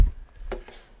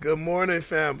Good morning,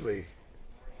 family.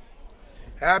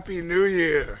 Happy New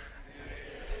Year.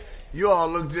 You all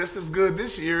look just as good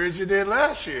this year as you did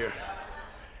last year.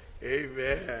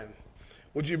 Amen.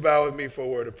 Would you bow with me for a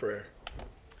word of prayer?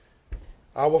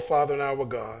 Our Father and our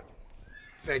God,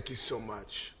 thank you so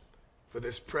much for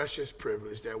this precious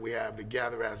privilege that we have to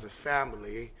gather as a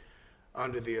family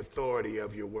under the authority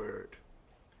of your word.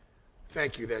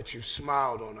 Thank you that you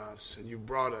smiled on us and you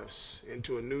brought us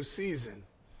into a new season.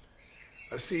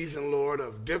 A season, Lord,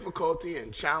 of difficulty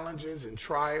and challenges and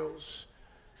trials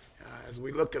as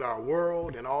we look at our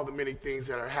world and all the many things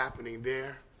that are happening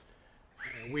there.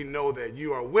 And we know that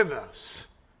you are with us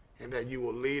and that you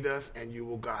will lead us and you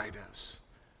will guide us.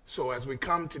 So as we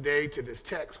come today to this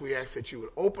text, we ask that you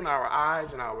would open our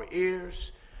eyes and our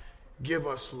ears. Give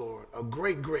us, Lord, a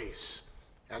great grace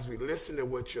as we listen to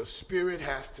what your Spirit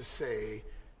has to say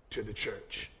to the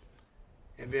church.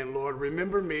 And then, Lord,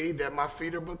 remember me that my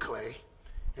feet are but clay,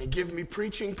 and give me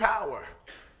preaching power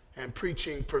and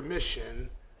preaching permission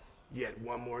yet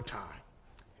one more time.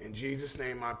 In Jesus'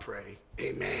 name I pray,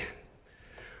 amen.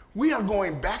 We are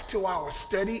going back to our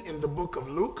study in the book of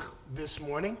Luke this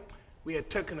morning. We had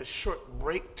taken a short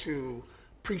break to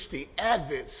preach the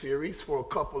Advent series for a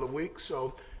couple of weeks.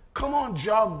 So come on,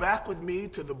 jog back with me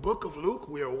to the book of Luke.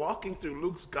 We are walking through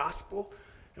Luke's gospel.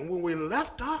 And when we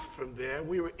left off from there,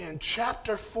 we were in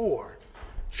chapter 4.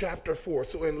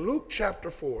 So in Luke chapter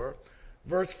 4,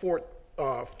 verse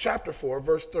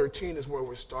 13 is where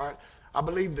we start. I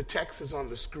believe the text is on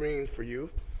the screen for you.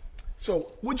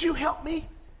 So would you help me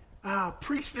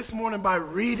preach this morning by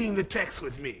reading the text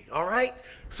with me, all right?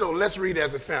 So let's read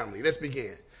as a family. Let's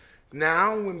begin.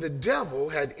 Now, when the devil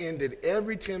had ended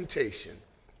every temptation,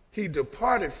 he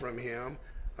departed from him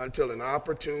until an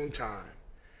opportune time.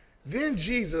 Then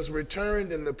Jesus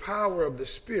returned in the power of the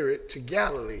Spirit to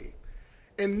Galilee,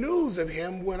 and news of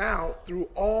him went out through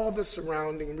all the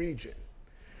surrounding region.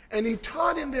 And he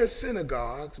taught in their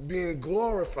synagogues, being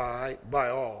glorified by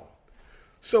all.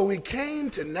 So he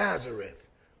came to Nazareth,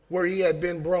 where he had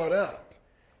been brought up.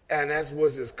 And as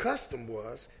was his custom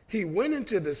was, he went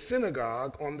into the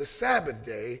synagogue on the Sabbath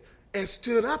day and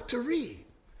stood up to read.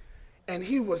 And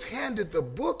he was handed the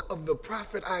book of the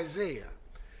prophet Isaiah.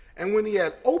 And when he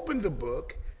had opened the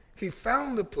book, he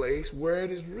found the place where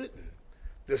it is written,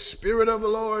 "The Spirit of the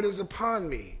Lord is upon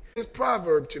me." This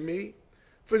proverb to me,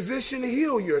 "Physician,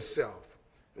 heal yourself.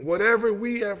 Whatever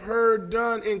we have heard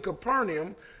done in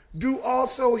Capernaum, do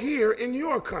also here in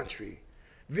your country."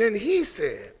 Then he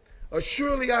said,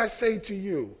 "Surely I say to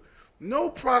you, no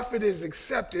prophet is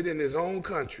accepted in his own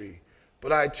country.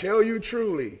 But I tell you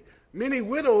truly, many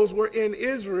widows were in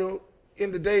Israel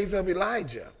in the days of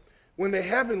Elijah, when the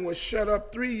heaven was shut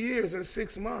up 3 years and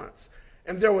 6 months,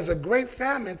 and there was a great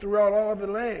famine throughout all the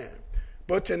land.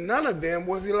 But to none of them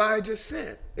was Elijah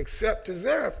sent, except to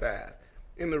Zarephath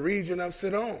in the region of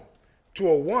Sidon, to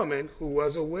a woman who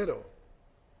was a widow.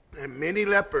 And many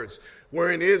lepers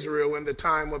were in Israel in the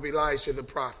time of Elisha the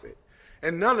prophet,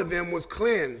 and none of them was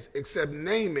cleansed except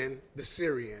Naaman the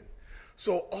Syrian."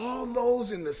 So all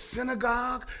those in the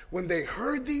synagogue, when they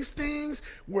heard these things,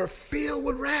 were filled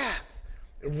with wrath,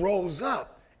 and rose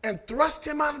up and thrust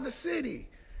him out of the city.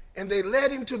 And they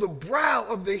led him to the brow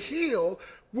of the hill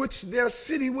which their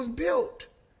city was built,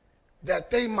 that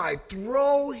they might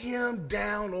throw him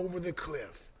down over the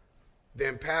cliff.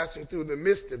 Then passing through the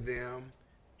midst of them,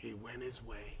 he went his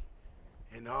way.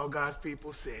 And all God's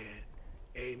people said,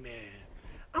 amen.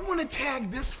 I'm going to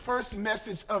tag this first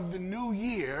message of the new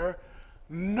year,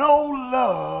 "No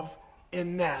Love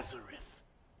in Nazareth."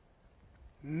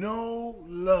 No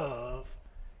love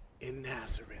in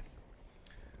Nazareth.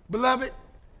 Beloved,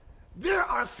 there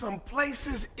are some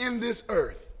places in this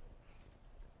earth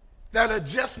that are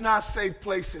just not safe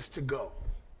places to go.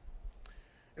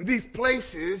 And these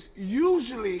places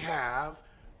usually have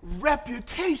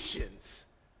reputations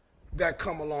that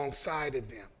come alongside of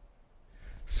them.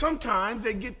 Sometimes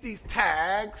they get these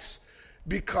tags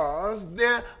because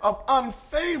they're of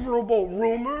unfavorable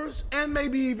rumors and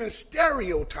maybe even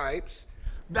stereotypes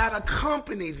that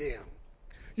accompany them.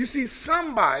 You see,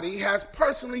 somebody has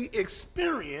personally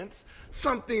experienced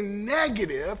something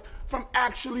negative from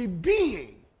actually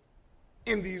being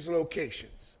in these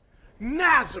locations.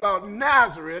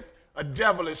 Nazareth, a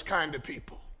devilish kind of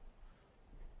people.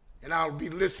 And I'll be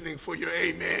listening for your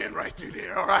amen right through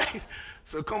there, all right?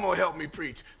 So come on, help me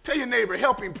preach. Tell your neighbor,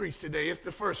 help him preach today. It's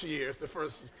the first year.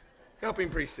 Help him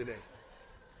preach today.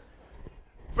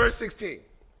 Verse 16.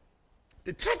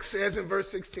 The text says in verse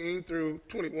 16 through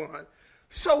 21,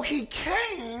 so he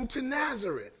came to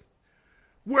Nazareth,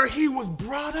 where he was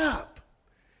brought up.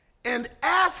 And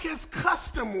as his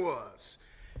custom was,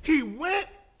 he went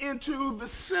into the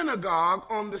synagogue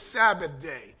on the Sabbath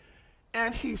day,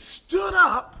 and he stood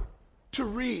up to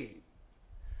read.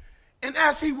 And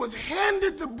as he was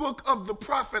handed the book of the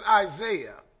prophet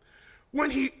Isaiah, when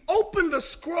he opened the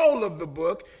scroll of the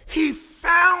book, he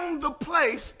found the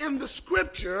place in the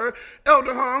scripture,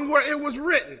 Elder Hung, where it was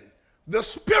written, "The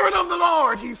Spirit of the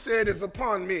Lord," he said, "is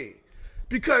upon me,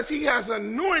 because he has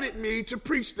anointed me to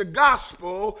preach the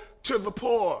gospel to the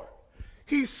poor.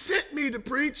 He sent me to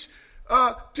preach,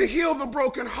 to heal the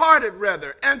brokenhearted,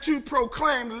 rather, and to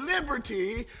proclaim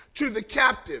liberty to the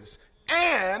captives,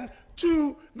 and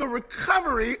to the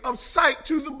recovery of sight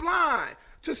to the blind,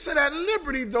 to set at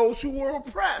liberty those who were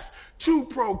oppressed, to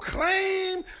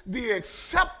proclaim the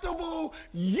acceptable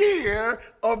year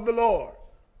of the Lord."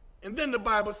 And then the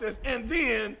Bible says, and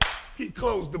then he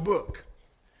closed the book,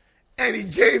 and he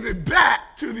gave it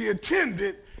back to the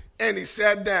attendant, and he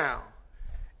sat down.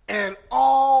 And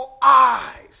all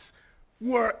eyes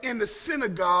were in the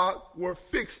synagogue were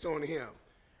fixed on him.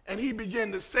 And he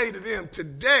began to say to them,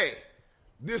 "Today,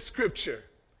 this scripture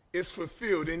is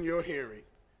fulfilled in your hearing."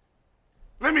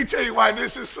 Let me tell you why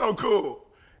this is so cool.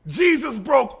 Jesus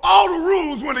broke all the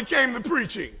rules when it came to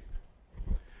preaching.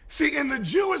 See, in the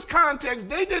Jewish context,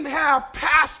 they didn't have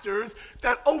pastors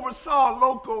that oversaw a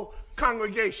local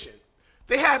congregation.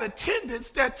 They had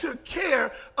attendants that took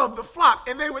care of the flock,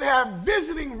 and they would have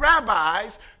visiting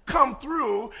rabbis come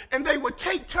through, and they would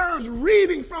take turns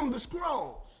reading from the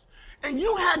scrolls. And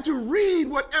you had to read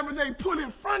whatever they put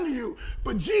in front of you.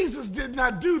 But Jesus did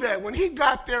not do that. When he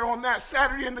got there on that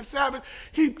Saturday and the Sabbath,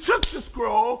 he took the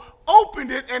scroll,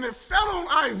 opened it, and it fell on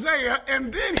Isaiah,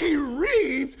 and then he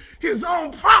reads his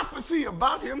own prophecy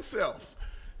about himself.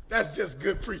 That's just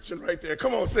good preaching right there.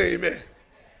 Come on, say amen.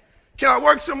 Can I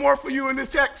work some more for you in this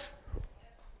text?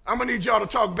 I'm going to need y'all to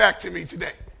talk back to me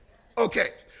today.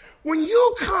 Okay. When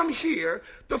you come here,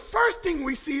 the first thing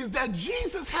we see is that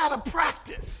Jesus had a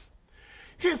practice.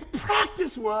 His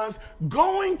practice was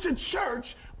going to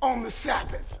church on the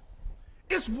Sabbath.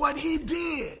 It's what he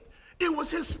did. It was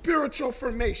his spiritual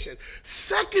formation.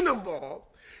 Second of all,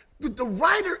 the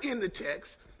writer in the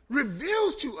text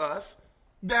reveals to us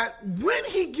that when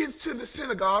he gets to the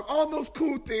synagogue, all those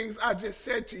cool things I just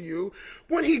said to you,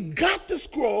 when he got the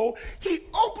scroll, he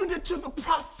opened it to the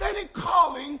prophetic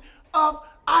calling of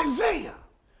Isaiah.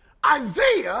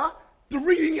 Isaiah, the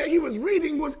reading he was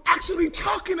reading, was actually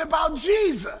talking about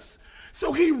Jesus.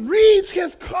 So he reads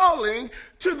his calling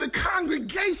to the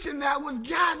congregation that was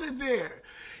gathered there.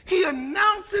 He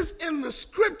announces in the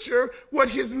scripture what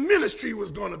his ministry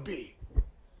was going to be.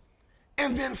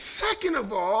 And then second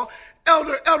of all,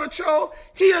 Elder Cho,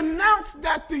 he announced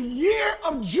that the year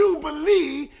of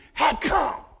Jubilee had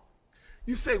come.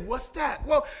 You say, what's that?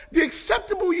 Well, the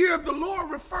acceptable year of the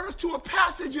Lord refers to a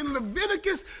passage in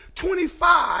Leviticus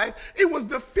 25. It was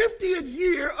the 50th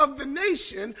year of the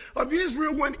nation of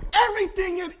Israel when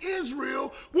everything in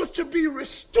Israel was to be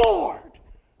restored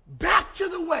back to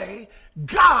the way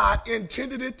God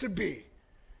intended it to be.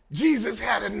 Jesus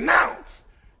had announced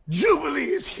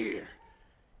Jubilee is here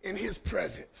in his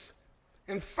presence.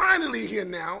 And finally, he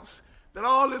announced that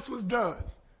all this was done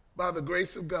by the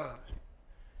grace of God.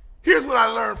 Here's what I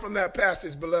learned from that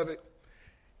passage, beloved.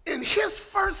 In his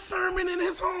first sermon in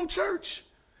his home church,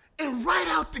 and right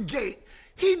out the gate,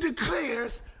 he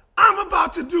declares, "I'm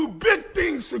about to do big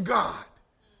things for God,"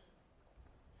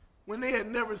 when they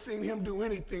had never seen him do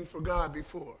anything for God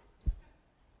before.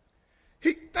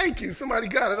 Thank you, somebody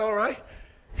got it, all right?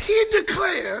 He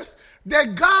declares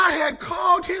that God had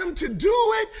called him to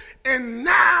do it, and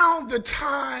now the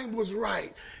time was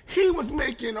right. He was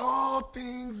making all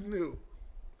things new.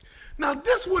 Now,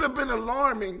 this would have been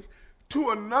alarming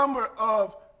to a number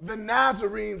of the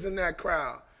Nazarenes in that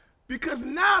crowd, because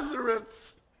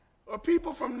Nazareth, or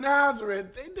people from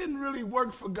Nazareth, they didn't really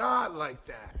work for God like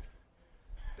that.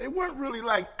 They weren't really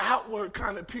like outward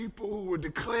kind of people who would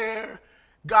declare,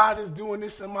 God is doing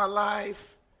this in my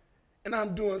life, and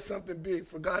I'm doing something big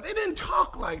for God. They didn't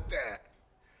talk like that.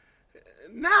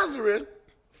 Nazareth,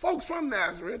 folks from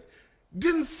Nazareth,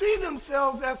 didn't see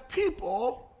themselves as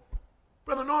people,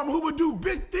 Brother Norm, who would do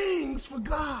big things for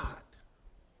God.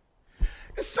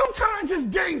 And sometimes it's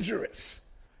dangerous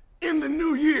in the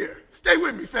new year, stay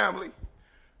with me, family,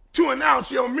 to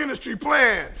announce your ministry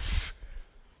plans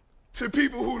to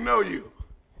people who know you.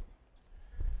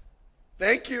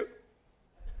 Thank you.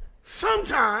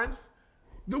 Sometimes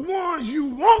the ones you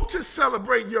want to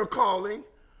celebrate your calling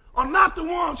are not the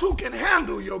ones who can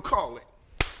handle your calling.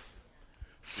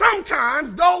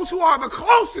 Sometimes those who are the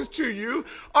closest to you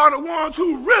are the ones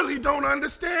who really don't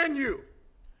understand you.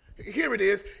 Here it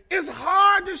is. It's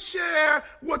hard to share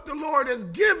what the Lord has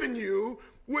given you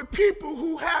with people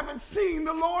who haven't seen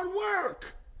the Lord work.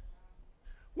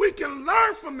 We can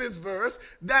learn from this verse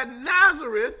that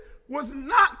Nazareth was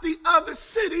not the other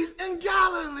cities in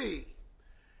Galilee.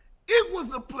 It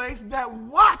was a place that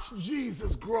watched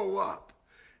Jesus grow up.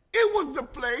 It was the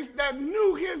place that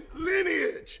knew his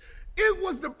lineage. It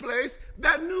was the place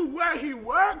that knew where he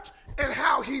worked and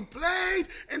how he played,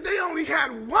 and they only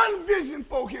had one vision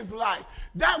for his life.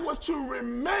 That was to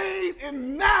remain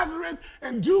in Nazareth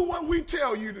and do what we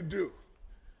tell you to do.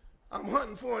 I'm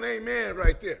hunting for an amen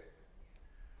right there.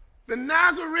 The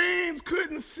Nazarenes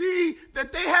couldn't see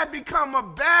that they had become a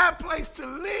bad place to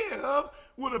live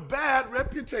with a bad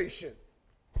reputation.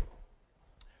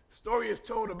 The story is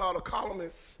told about a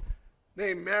columnist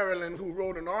named Marilyn who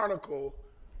wrote an article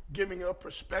giving a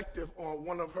perspective on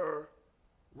one of her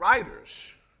writers.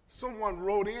 Someone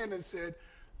wrote in and said,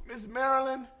 "Miss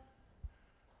Marilyn,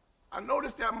 I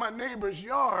noticed that my neighbor's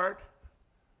yard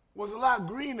was a lot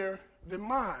greener than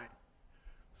mine.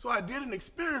 So I did an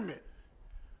experiment.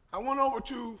 I went over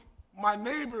to my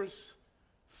neighbor's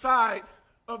side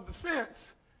of the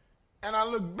fence and I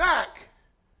looked back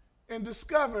and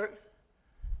discovered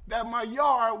that my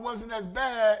yard wasn't as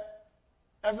bad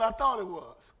as I thought it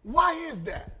was. Why is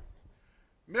that?"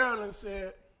 Marilyn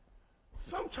said,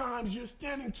 "Sometimes you're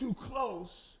standing too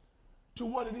close to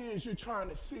what it is you're trying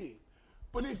to see.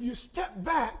 But if you step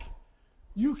back,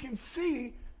 you can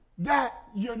see that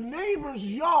your neighbor's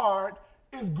yard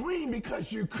is green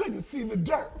because you couldn't see the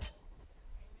dirt.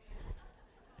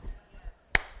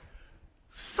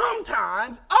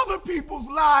 Sometimes other people's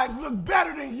lives look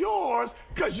better than yours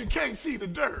because you can't see the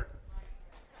dirt.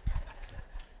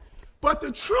 But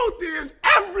the truth is,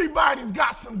 everybody's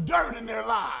got some dirt in their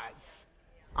lives."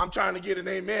 I'm trying to get an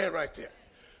amen right there.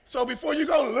 So before you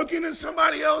go looking in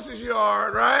somebody else's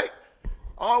yard, right,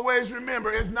 always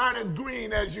remember it's not as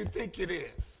green as you think it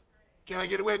is. Can I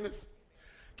get a witness?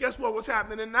 Guess what was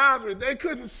happening in Nazareth? They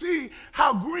couldn't see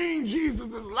how green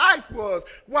Jesus' life was.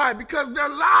 Why? Because their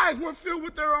lives were filled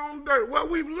with their own dirt. Well,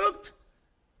 we've looked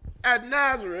at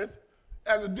Nazareth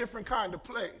as a different kind of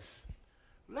place.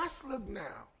 Let's look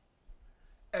now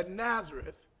at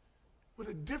Nazareth with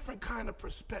a different kind of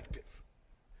perspective.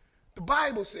 The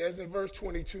Bible says in verse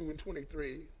 22 and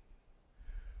 23,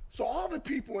 "So all the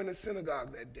people in the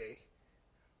synagogue that day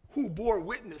who bore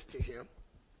witness to him,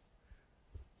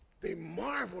 they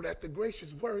marveled at the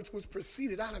gracious words which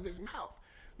proceeded out of his mouth."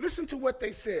 Listen to what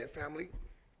they said, family.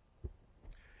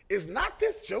 "Is not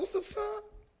this Joseph's son?"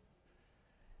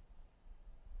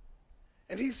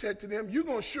 And he said to them, "You're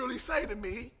going to surely say to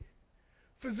me,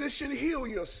 'Physician, heal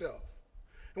yourself.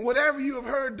 And whatever you have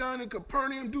heard done in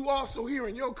Capernaum, do also here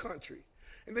in your country.'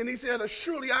 And then he said,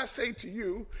 'Surely I say to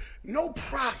you, no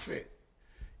prophet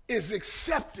is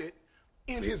accepted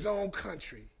in his own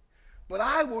country. But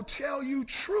I will tell you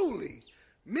truly,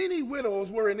 many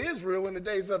widows were in Israel in the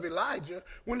days of Elijah,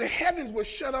 when the heavens were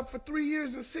shut up for 3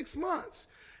 years and 6 months.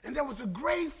 And there was a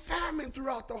great famine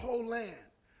throughout the whole land.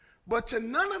 But to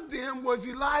none of them was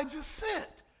Elijah sent,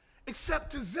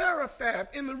 except to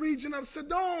Zarephath in the region of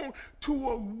Sidon, to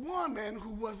a woman who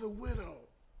was a widow.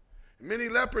 Many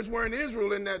lepers were in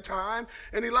Israel in that time,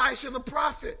 and Elisha the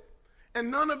prophet,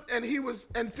 and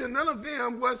to none of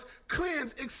them was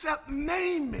cleansed except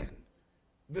Naaman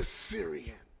the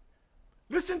Syrian."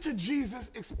 Listen to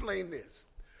Jesus explain this.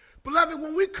 Beloved,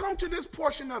 when we come to this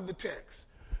portion of the text,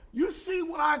 you see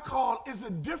what I call is a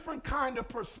different kind of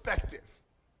perspective.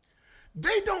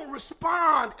 They don't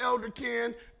respond, Elder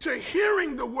Ken, to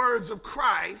hearing the words of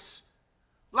Christ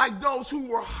like those who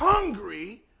were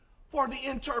hungry for the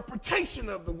interpretation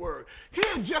of the word. He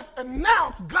had just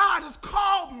announced, "God has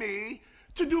called me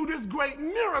to do this great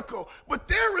miracle." But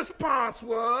their response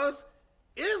was,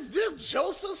 "Is this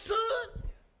Joseph's son?"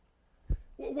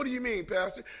 Well, what do you mean,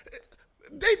 Pastor?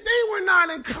 They were not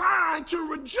inclined to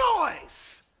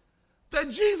rejoice that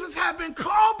Jesus had been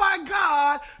called by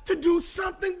God to do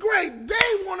something great.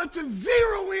 They wanted to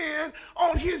zero in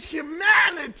on his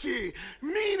humanity,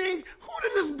 meaning, who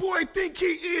did this boy think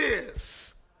he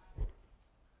is?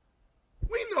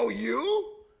 We know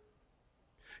you.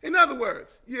 In other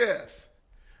words, yes,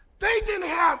 they didn't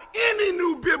have any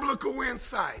new biblical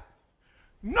insight,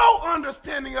 no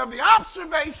understanding of the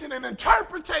observation and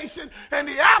interpretation and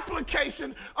the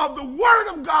application of the word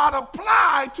of God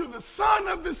applied to the son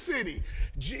of the city,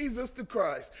 Jesus the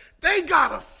Christ. They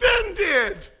got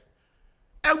offended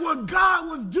at what God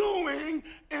was doing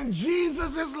in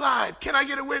Jesus' life. Can I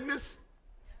get a witness?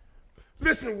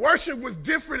 Listen, worship was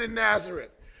different in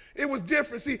Nazareth. It was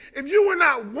different. See, if you were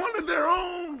not one of their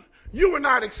own, you were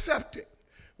not accepted.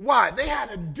 Why? They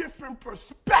had a different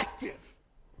perspective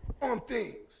on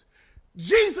things.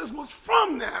 Jesus was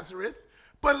from Nazareth,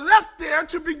 but left there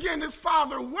to begin his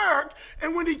father's work.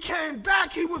 And when he came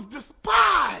back, he was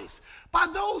despised by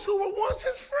those who were once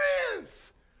his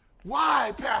friends.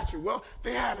 Why, Pastor? Well,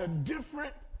 they had a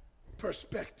different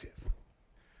perspective.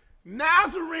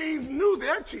 Nazarenes knew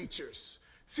their teachers.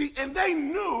 See, and they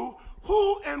knew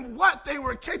who and what they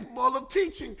were capable of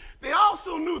teaching. They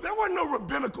also knew there were no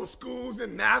rabbinical schools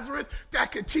in Nazareth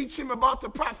that could teach him about the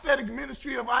prophetic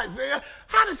ministry of Isaiah.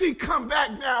 How does he come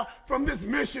back now from this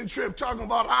mission trip talking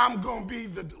about I'm going to be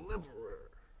the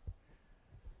deliverer?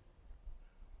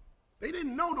 They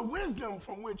didn't know the wisdom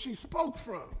from which he spoke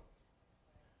from.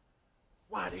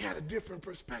 Why? They had a different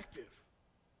perspective.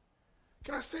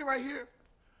 Can I say right here?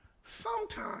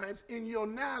 Sometimes in your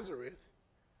Nazareth,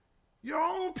 your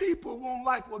own people won't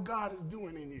like what God is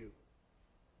doing in you.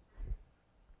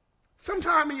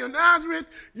 Sometime in your Nazareth,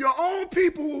 your own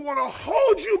people will want to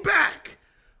hold you back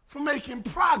from making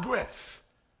progress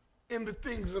in the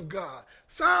things of God.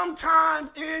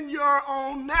 Sometimes in your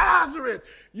own Nazareth,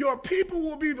 your people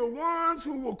will be the ones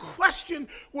who will question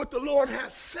what the Lord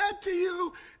has said to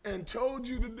you and told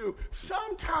you to do.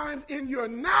 Sometimes in your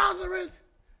Nazareth,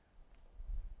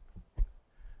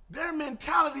 their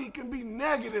mentality can be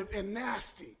negative and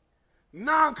nasty,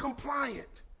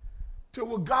 non-compliant to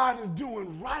what God is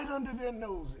doing right under their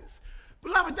noses.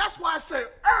 Beloved, that's why I say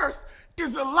earth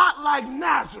is a lot like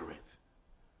Nazareth.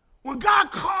 When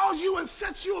God calls you and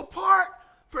sets you apart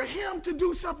for him to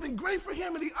do something great for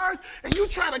him in the earth, and you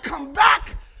try to come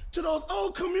back to those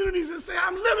old communities and say,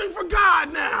 I'm living for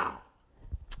God now.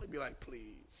 They'd be like,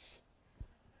 please.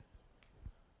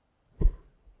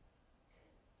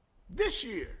 This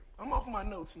year, I'm off my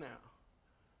notes now.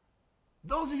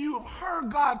 Those of you who have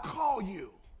heard God call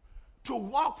you to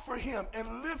walk for him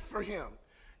and live for him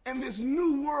in this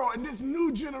new world, in this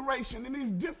new generation, in these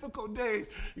difficult days,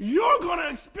 you're going to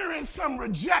experience some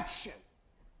rejection.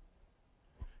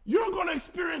 You're going to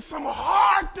experience some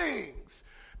hard things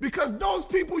because those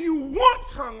people you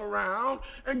once hung around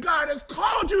and God has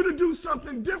called you to do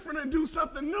something different and do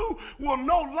something new will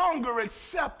no longer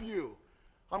accept you.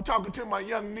 I'm talking to my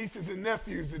young nieces and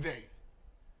nephews today.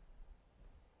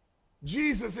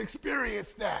 Jesus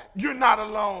experienced that. You're not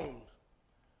alone.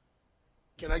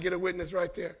 Can I get a witness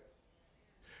right there?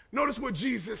 Notice what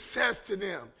Jesus says to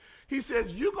them. He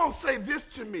says, you're going to say this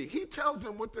to me. He tells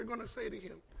them what they're going to say to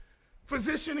him.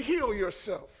 Physician, heal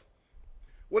yourself.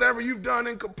 Whatever you've done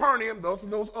in Capernaum,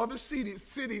 those other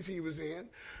cities he was in,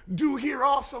 do here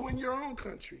also in your own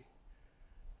country.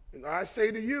 And I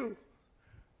say to you,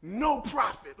 no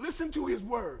prophet, listen to his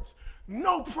words,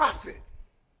 no prophet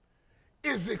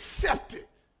is accepted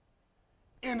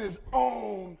in his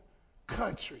own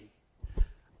country.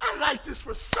 I like this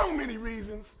for so many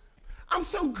reasons. I'm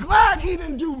so glad he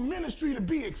didn't do ministry to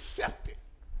be accepted.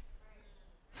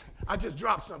 I just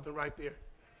dropped something right there.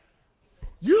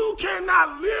 You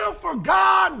cannot live for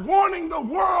God wanting the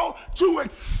world to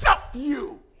accept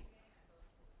you.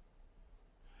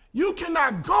 You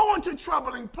cannot go into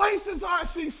troubling places,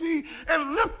 RCC,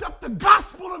 and lift up the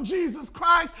gospel of Jesus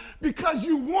Christ because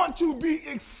you want to be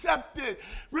accepted.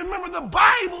 Remember, the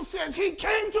Bible says he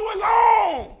came to his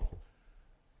own,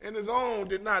 and his own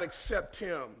did not accept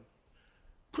him.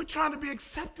 Quit trying to be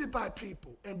accepted by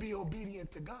people and be obedient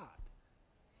to God.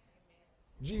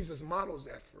 Jesus models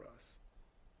that for us.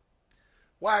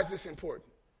 Why is this important?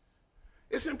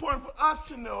 It's important for us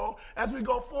to know as we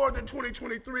go forward in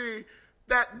 2023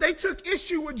 that they took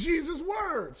issue with Jesus'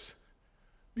 words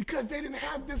because they didn't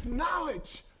have this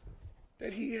knowledge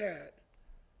that he had.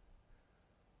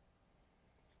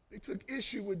 They took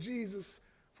issue with Jesus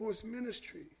for his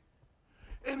ministry.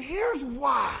 And here's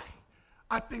why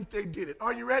I think they did it.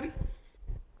 Are you ready?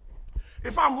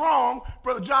 If I'm wrong,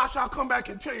 Brother Josh, I'll come back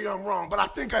and tell you I'm wrong, but I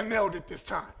think I nailed it this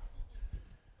time.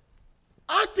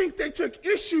 I think they took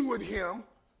issue with him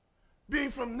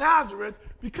being from Nazareth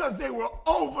because they were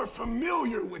over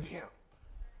familiar with him.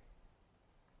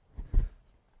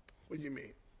 What do you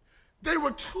mean? They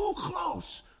were too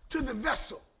close to the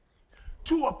vessel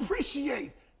to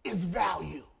appreciate its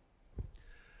value.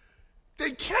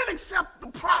 They can't accept the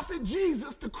prophet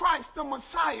Jesus, the Christ, the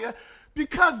Messiah,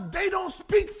 because they don't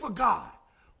speak for God,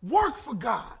 work for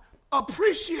God,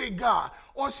 appreciate God,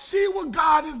 or see what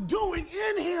God is doing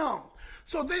in him.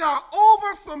 So they are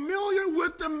over familiar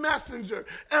with the messenger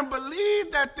and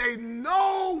believe that they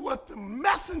know what the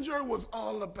messenger was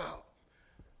all about.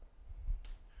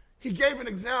 He gave an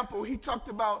example. He talked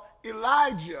about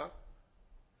Elijah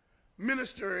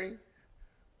ministering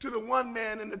to the one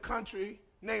man in the country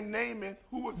named Naaman,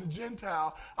 who was a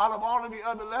Gentile, out of all of the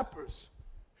other lepers.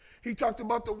 He talked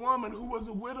about the woman who was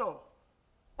a widow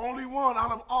Only one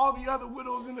out of all the other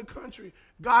widows in the country.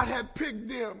 God had picked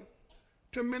them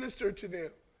to minister to them.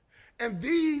 And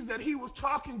these that he was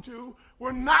talking to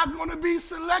were not going to be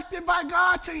selected by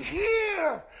God to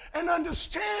hear and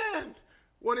understand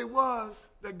what it was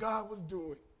that God was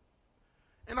doing.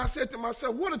 And I said to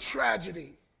myself, what a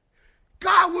tragedy.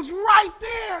 God was right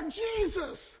there,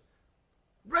 Jesus,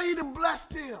 ready to bless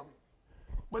them.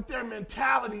 But their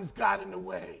mentalities got in the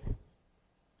way.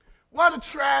 What a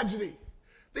tragedy.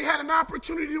 They had an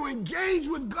opportunity to engage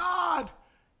with God,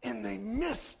 and they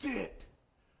missed it.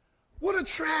 What a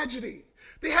tragedy.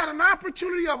 They had an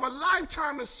opportunity of a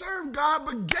lifetime to serve God,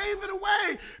 but gave it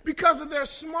away because of their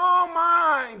small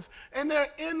minds and their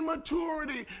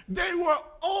immaturity. They were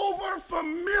over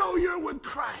familiar with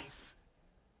Christ.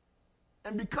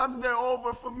 And because of their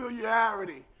over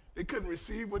familiarity, they couldn't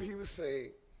receive what he was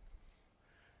saying.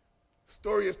 The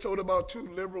story is told about two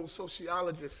liberal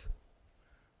sociologists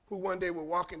who one day were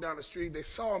walking down the street. They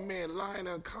saw a man lying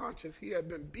unconscious. He had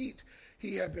been beat.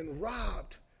 He had been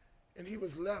robbed. And he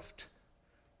was left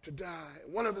to die.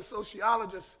 One of the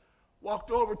sociologists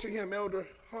walked over to him, Elder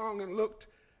Hung, and looked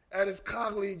at his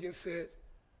colleague and said,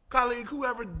 "Colleague,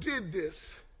 whoever did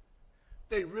this,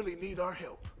 they really need our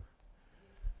help."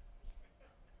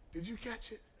 Did you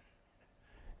catch it?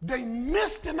 They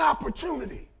missed an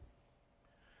opportunity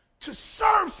to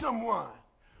serve someone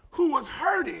who was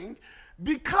hurting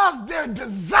because their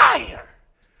desire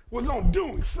was on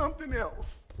doing something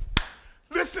else.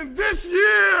 Listen, this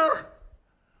year,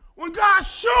 when God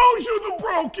shows you the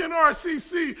broken,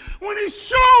 RCC, when he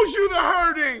shows you the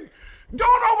hurting,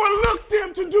 don't overlook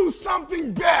them to do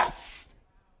something best.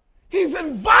 He's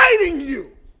inviting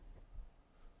you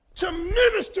to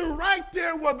minister right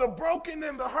there where the broken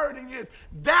and the hurting is.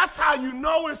 That's how you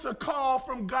know it's a call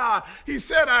from God. He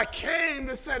said, I came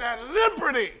to set at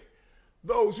liberty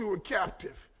those who were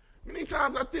captive. Many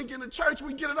times I think in the church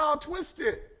we get it all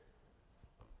twisted.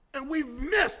 And we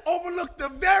overlook the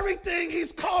very thing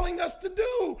he's calling us to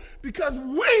do because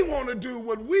we want to do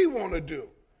what we want to do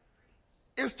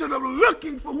instead of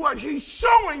looking for what he's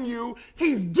showing you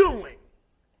he's doing.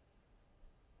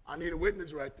 I need a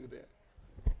witness right through there.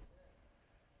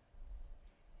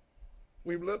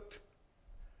 We've looked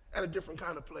at a different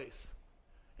kind of place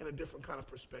and a different kind of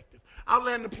perspective. I'll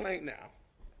land the plane now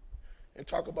and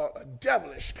talk about a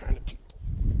devilish kind of people.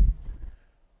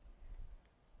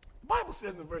 The Bible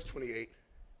says in verse 28,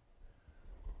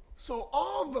 so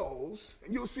all those,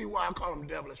 and you'll see why I call them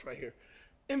devilish right here,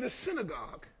 in the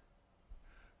synagogue,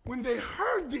 when they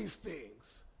heard these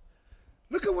things,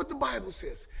 look at what the Bible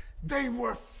says. They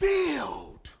were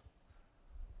filled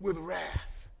with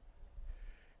wrath.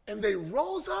 And they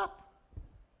rose up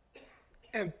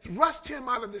and thrust him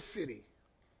out of the city.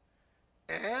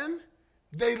 And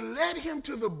they led him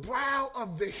to the brow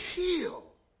of the hill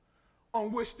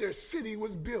on which their city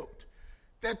was built,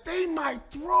 that they might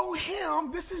throw him,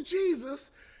 this is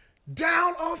Jesus,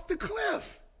 down off the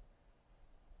cliff.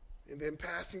 And then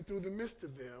passing through the midst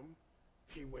of them,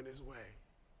 he went his way.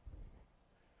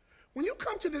 When you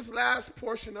come to this last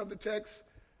portion of the text,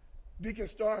 Deacon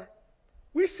Starr,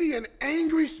 we see an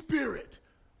angry spirit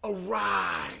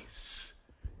arise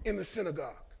in the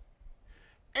synagogue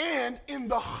and in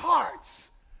the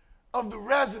hearts of the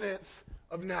residents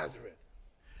of Nazareth.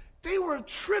 They were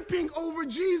tripping over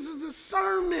Jesus'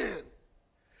 sermon.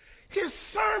 His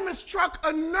sermon struck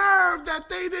a nerve that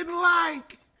they didn't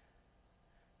like.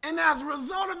 And as a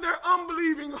result of their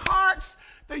unbelieving hearts,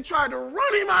 they tried to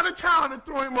run him out of town and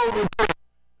throw him over.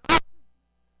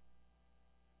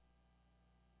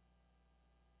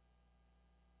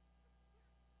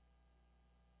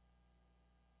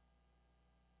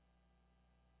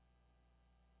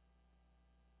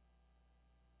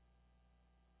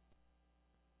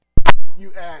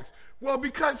 You ask. Well,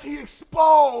 because he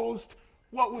exposed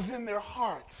what was in their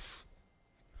hearts.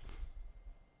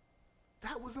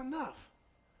 That was enough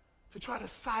to try to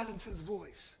silence his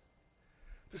voice,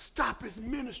 to stop his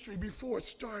ministry before it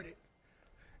started.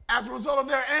 As a result of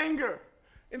their anger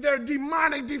and their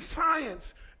demonic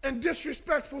defiance and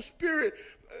disrespectful spirit,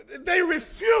 they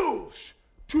refused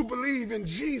to believe in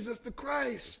Jesus the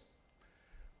Christ.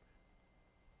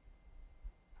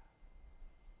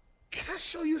 Can I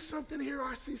show you something here,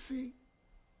 RCC?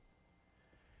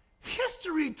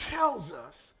 History tells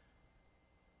us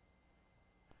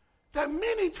that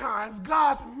many times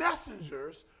God's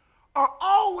messengers are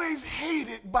always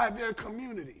hated by their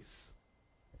communities.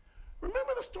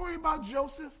 Remember the story about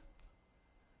Joseph?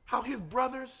 How his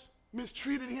brothers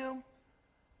mistreated him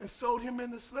and sold him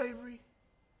into slavery?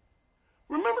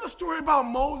 Remember the story about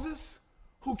Moses,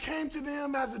 who came to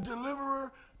them as a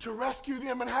deliverer to rescue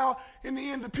them, and how in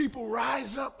the end the people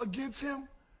rise up against him?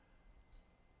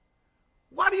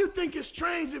 Why do you think it's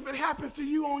strange if it happens to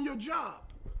you on your job?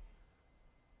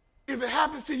 If it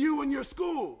happens to you in your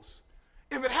schools?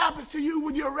 If it happens to you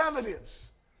with your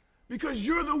relatives? Because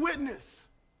you're the witness.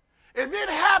 If it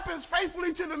happens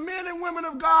faithfully to the men and women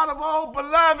of God of old,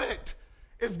 beloved,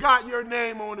 it's got your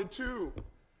name on it too.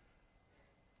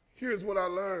 Here's what I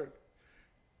learned.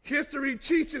 History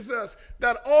teaches us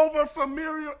that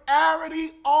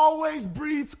over-familiarity always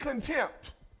breeds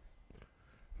contempt.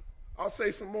 I'll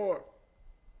say some more.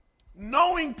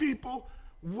 Knowing people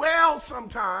well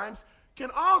sometimes can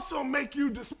also make you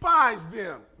despise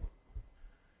them.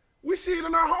 We see it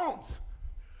in our homes.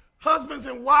 Husbands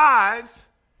and wives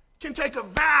can take a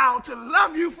vow to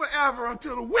love you forever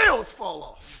until the wheels fall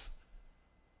off.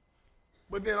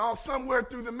 But then all somewhere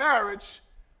through the marriage,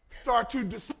 start to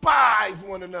despise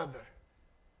one another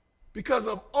because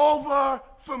of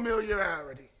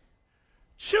over-familiarity.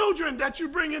 Children that you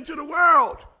bring into the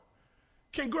world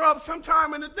can grow up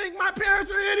sometime and think, my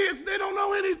parents are idiots, they don't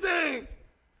know anything,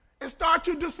 and start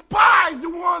to despise the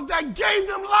ones that gave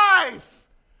them life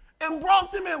and brought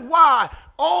them in. Why?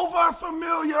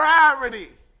 Over-familiarity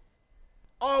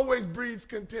always breeds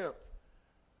contempt.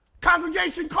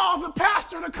 Congregation calls a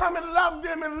pastor to come and love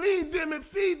them and lead them and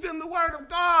feed them the word of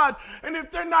God. And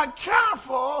if they're not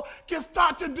careful, can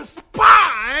start to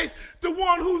despise the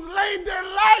one who's laid their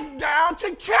life down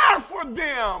to care for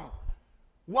them.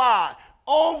 Why?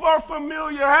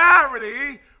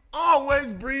 Over-familiarity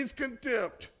always breeds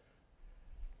contempt.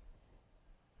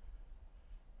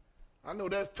 I know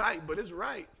that's tight, but it's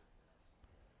right.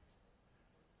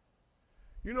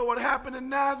 You know what happened in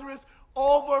Nazareth?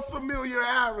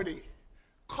 Over-familiarity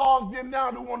caused them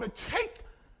now to want to take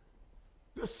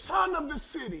the son of the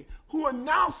city who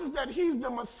announces that he's the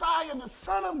Messiah, the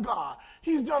Son of God.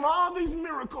 He's done all these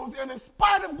miracles, and in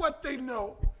spite of what they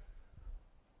know,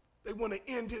 they want to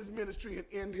end his ministry and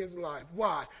end his life.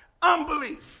 Why?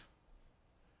 Unbelief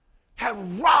had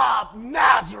robbed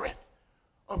Nazareth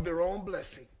of their own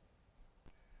blessing.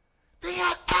 They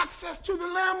had access to the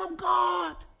Lamb of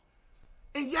God.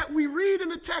 And yet we read in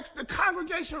the text, the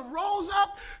congregation rose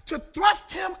up to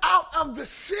thrust him out of the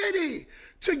city,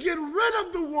 to get rid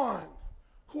of the one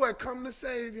who had come to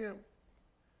save him.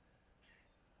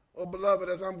 Oh, beloved,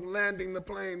 as I'm landing the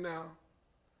plane now,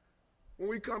 when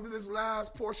we come to this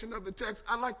last portion of the text,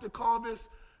 I like to call this,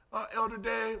 Elder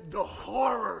Dave, the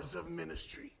horrors of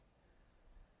ministry.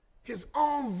 His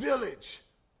own village,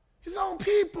 his own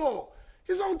people,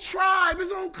 his own tribe,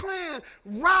 his own clan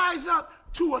rise up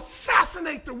to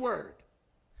assassinate the word.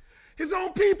 His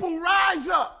own people rise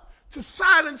up to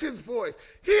silence his voice.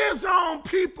 His own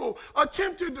people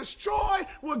attempt to destroy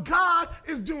what God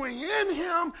is doing in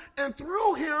him and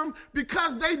through him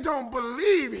because they don't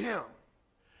believe him.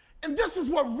 And this is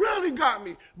what really got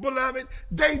me, beloved.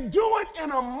 They do it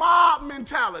in a mob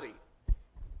mentality.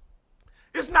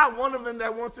 It's not one of them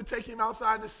that wants to take him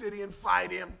outside the city and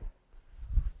fight him.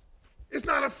 It's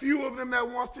not a few of them that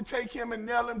wants to take him and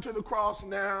nail him to the cross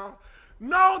now.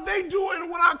 No, they do it in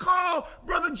what I call,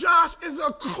 Brother Josh, is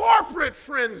a corporate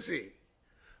frenzy.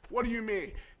 What do you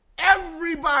mean?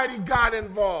 Everybody got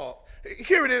involved.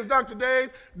 Here it is, Dr.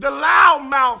 Dave. The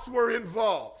loudmouths were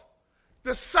involved.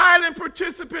 The silent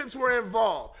participants were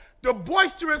involved. The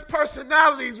boisterous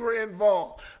personalities were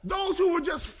involved. Those who were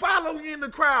just following in the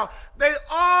crowd, they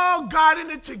all got in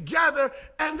it together,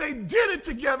 and they did it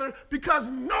together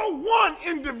because no one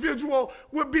individual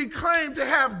would be claimed to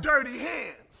have dirty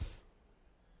hands.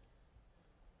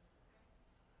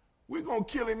 We're going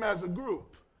to kill him as a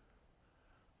group.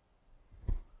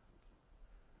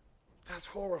 That's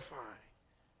horrifying.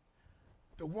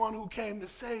 The one who came to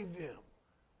save them,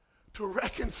 to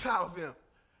reconcile them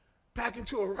back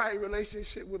into a right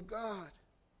relationship with God,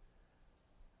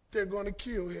 they're going to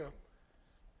kill him.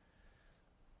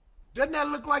 Doesn't that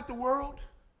look like the world?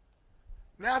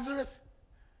 Nazareth?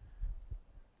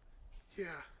 Yeah.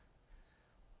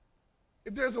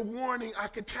 If there's a warning I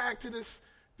could tag to this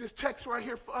text right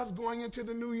here for us going into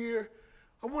the new year,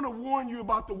 I want to warn you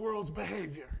about the world's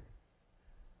behavior.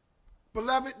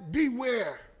 Beloved,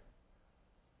 beware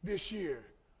this year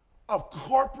of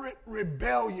corporate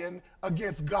rebellion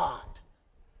against God.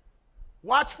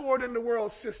 Watch for it in the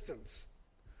world systems.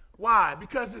 Why?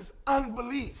 Because it's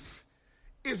unbelief.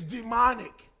 It's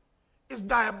demonic. It's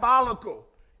diabolical.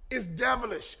 It's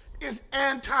devilish. It's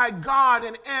anti-God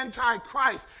and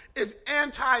anti-Christ. It's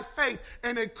anti-faith.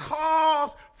 And it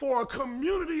calls for a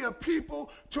community of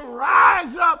people to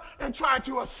rise up and try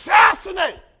to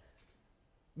assassinate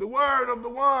the word of the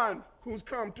one who's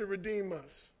come to redeem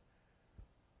us.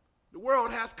 The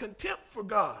world has contempt for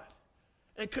God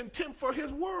and contempt for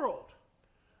his world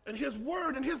and his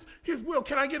word and his will.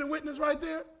 Can I get a witness right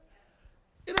there?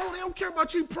 They don't care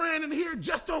about you praying in here.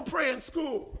 Just don't pray in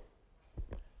school.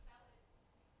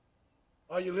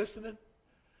 Are you listening?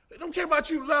 They don't care about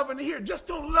you loving in here. Just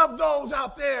don't love those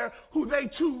out there who they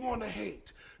too want to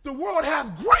hate. The world has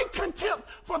great contempt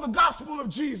for the gospel of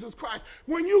Jesus Christ.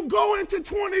 When you go into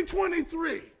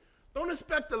 2023, don't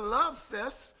expect a love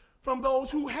fest from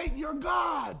those who hate your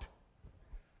God.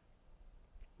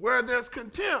 Where there's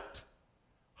contempt,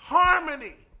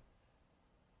 harmony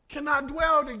cannot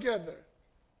dwell together.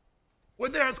 Where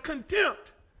there's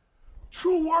contempt,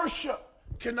 true worship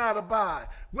cannot abide.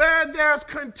 Where there's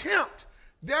contempt,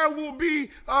 there will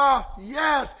be,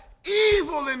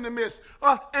 evil in the midst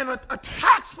and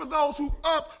attacks for those who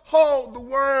uphold the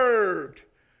word.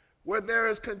 Where there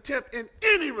is contempt in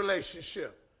any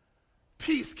relationship,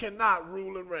 peace cannot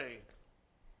rule and reign.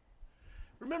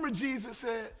 Remember Jesus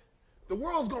said, the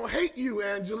world's going to hate you,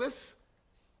 Angelus,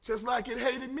 just like it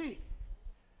hated me.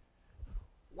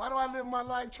 Why do I live my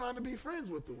life trying to be friends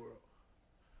with the world?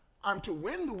 I'm to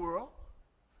win the world,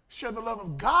 share the love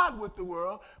of God with the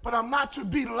world, but I'm not to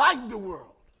be like the world.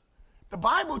 The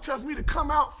Bible tells me to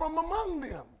come out from among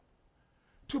them,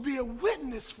 to be a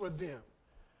witness for them.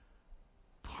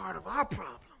 Part of our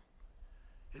problem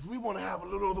is we want to have a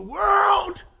little of the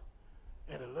world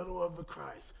and a little of the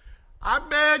Christ. I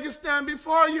beg and stand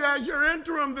before you as your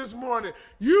interim this morning.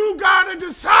 You got to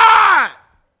decide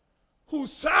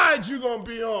whose side you're going to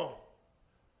be on,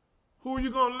 who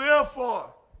you're going to live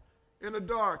for in a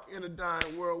dark, in a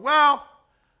dying world. Well,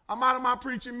 I'm out of my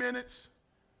preaching minutes,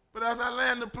 but as I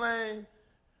land the plane,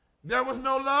 there was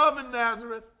no love in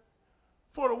Nazareth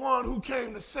for the one who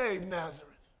came to save Nazareth.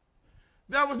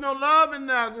 There was no love in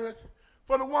Nazareth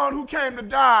for the one who came to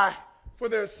die for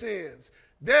their sins.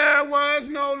 There was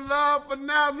no love for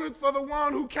Nazareth for the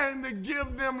one who came to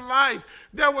give them life.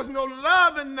 There was no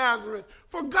love in Nazareth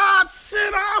for God's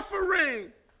sin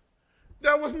offering.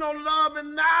 There was no love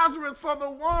in Nazareth for the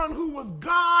one who was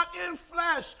God in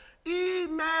flesh,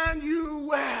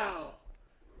 Emmanuel.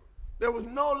 There was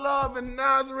no love in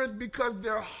Nazareth because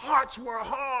their hearts were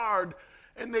hard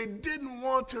and they didn't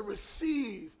want to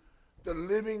receive the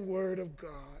living word of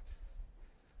God.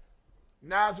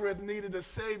 Nazareth needed a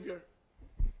Savior,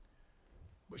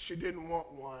 but she didn't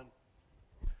want one.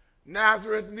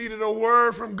 Nazareth needed a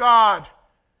word from God,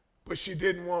 but she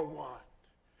didn't want one.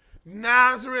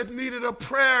 Nazareth needed a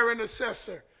prayer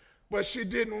intercessor, but she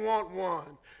didn't want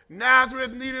one.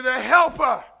 Nazareth needed a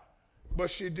helper,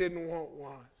 but she didn't want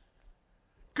one.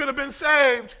 Could have been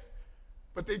saved,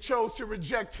 but they chose to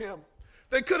reject him.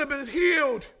 They could have been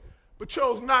healed, but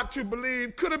chose not to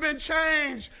believe. Could have been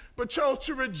changed, but chose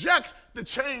to reject the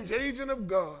change agent of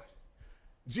God.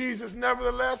 Jesus,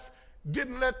 nevertheless,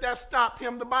 didn't let that stop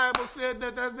him. The Bible said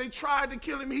that as they tried to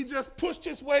kill him, he just pushed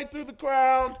his way through the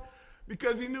crowd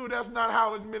because he knew that's not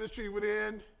how his ministry would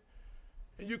end.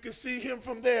 And you can see him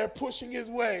from there pushing his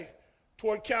way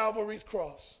toward Calvary's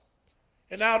cross.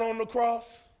 And out on the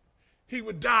cross, he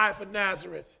would die for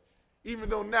Nazareth, even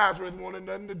though Nazareth wanted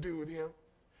nothing to do with him.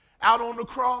 Out on the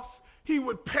cross, he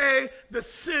would pay the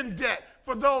sin debt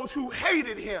for those who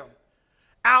hated him.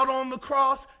 Out on the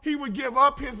cross, he would give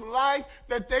up his life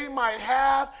that they might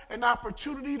have an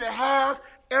opportunity to have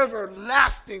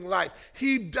everlasting life.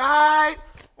 He died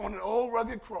on an old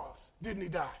rugged cross. Didn't he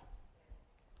die?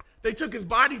 They took his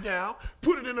body down,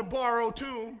 put it in a borrowed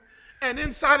tomb, and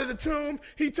inside of the tomb,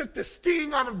 he took the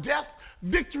sting out of death,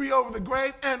 victory over the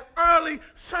grave, and early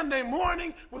Sunday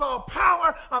morning, with all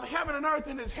power of heaven and earth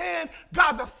in his hand,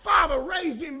 God the Father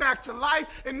raised him back to life,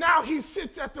 and now he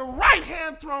sits at the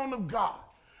right-hand throne of God,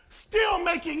 still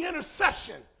making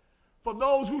intercession for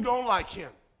those who don't like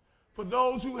him, for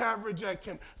those who have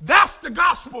rejected him. That's the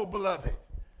gospel, beloved.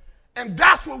 And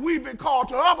that's what we've been called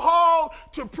to uphold,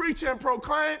 to preach and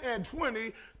proclaim in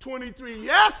 2023.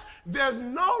 Yes, there's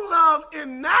no love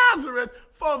in Nazareth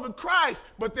for the Christ,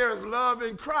 but there's love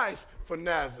in Christ for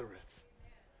Nazareth.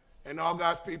 And all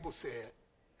God's people said,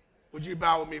 would you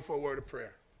bow with me for a word of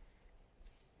prayer?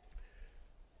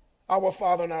 Our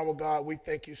Father and our God, we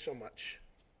thank you so much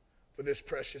for this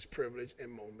precious privilege and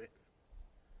moment.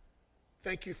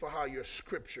 Thank you for how your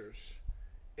scriptures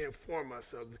inform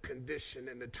us of the condition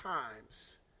and the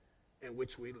times in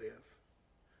which we live.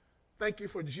 Thank you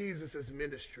for Jesus'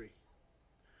 ministry.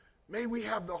 May we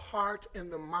have the heart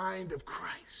and the mind of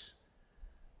Christ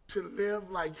to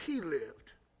live like he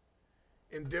lived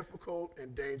in difficult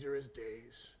and dangerous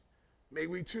days. May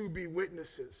we too be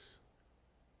witnesses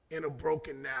in a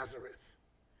broken Nazareth,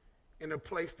 in a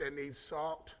place that needs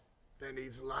salt, that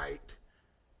needs light,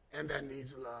 and that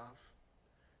needs love.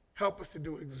 Help us to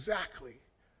do exactly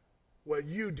what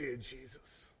you did,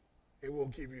 Jesus. And we'll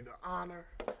give you the honor,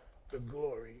 the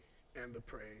glory, and the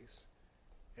praise.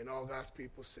 And all God's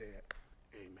people said,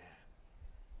 amen.